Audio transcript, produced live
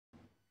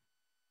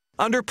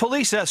Under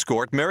police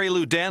escort,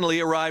 Marilou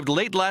Danley arrived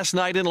late last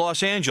night in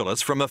Los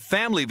Angeles from a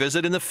family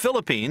visit in the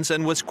Philippines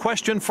and was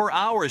questioned for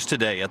hours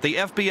today at the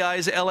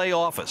FBI's LA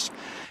office.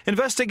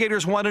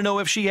 Investigators want to know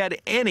if she had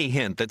any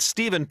hint that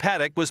Stephen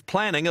Paddock was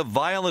planning a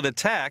violent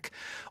attack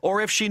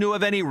or if she knew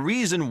of any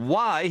reason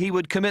why he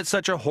would commit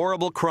such a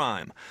horrible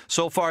crime.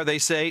 So far, they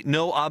say,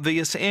 no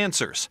obvious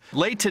answers.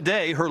 Late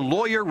today, her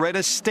lawyer read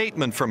a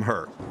statement from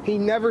her. He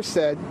never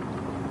said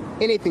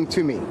anything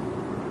to me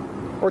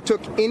or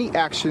took any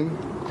action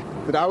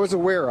that I was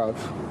aware of,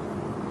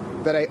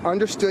 that I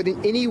understood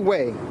in any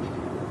way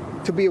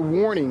to be a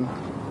warning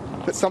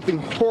that something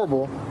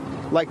horrible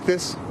like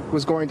this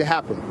was going to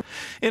happen.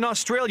 In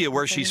Australia,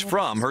 where she's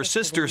from, her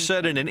sister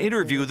said in an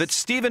interview that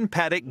Stephen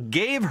Paddock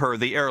gave her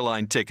the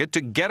airline ticket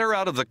to get her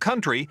out of the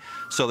country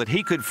so that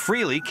he could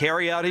freely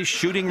carry out his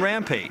shooting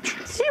rampage.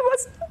 She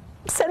was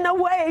sent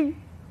away.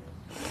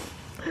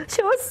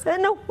 She was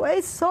sent away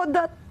so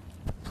that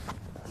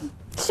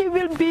she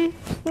will be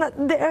not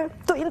there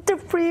to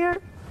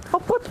interfere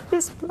of what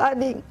he's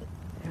planning.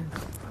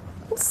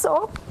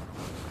 So,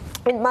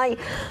 in my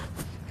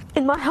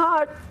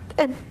heart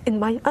and in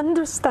my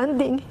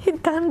understanding, he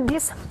done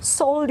this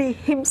solely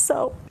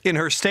himself. In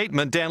her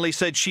statement, Danley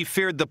said she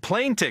feared the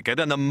plane ticket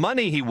and the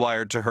money he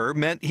wired to her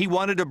meant he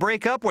wanted to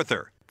break up with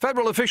her.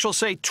 Federal officials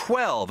say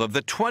 12 of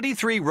the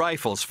 23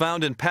 rifles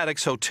found in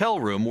Paddock's hotel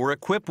room were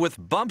equipped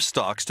with bump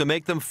stocks to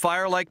make them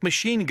fire like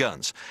machine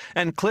guns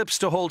and clips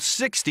to hold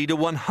 60 to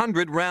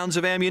 100 rounds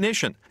of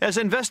ammunition. As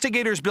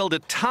investigators build a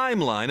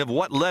timeline of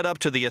what led up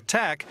to the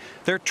attack,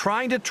 they're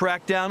trying to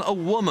track down a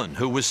woman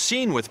who was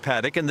seen with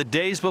Paddock in the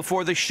days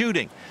before the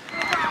shooting.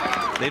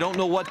 They don't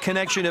know what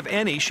connection, if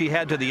any, she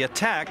had to the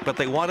attack, but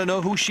they want to know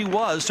who she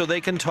was so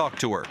they can talk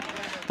to her.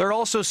 They're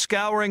also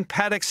scouring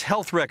Paddock's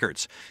health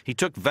records. He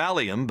took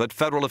Valium, but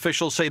federal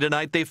officials say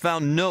tonight they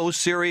found no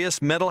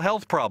serious mental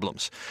health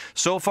problems.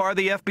 So far,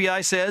 the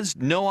FBI says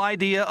no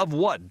idea of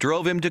what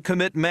drove him to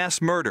commit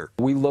mass murder.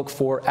 We look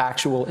for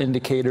actual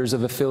indicators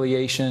of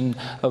affiliation,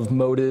 of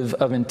motive,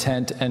 of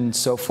intent, and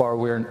so far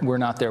we're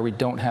not there. We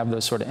don't have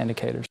those sort of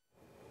indicators.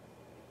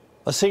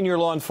 A senior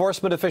law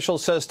enforcement official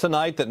says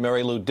tonight that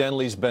Marilou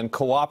Danley's been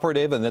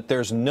cooperative and that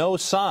there's no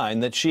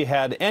sign that she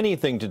had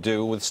anything to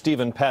do with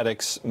Stephen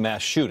Paddock's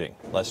mass shooting.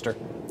 Lester?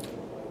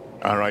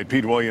 All right,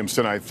 Pete Williams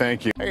tonight,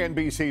 thank you. Hey,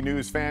 NBC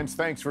News fans,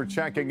 thanks for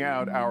checking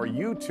out our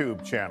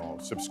YouTube channel.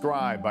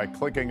 Subscribe by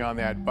clicking on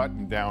that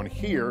button down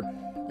here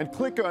and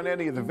click on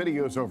any of the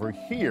videos over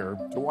here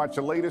to watch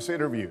the latest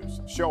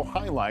interviews, show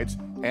highlights,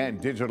 and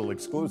digital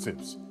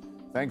exclusives.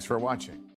 Thanks for watching.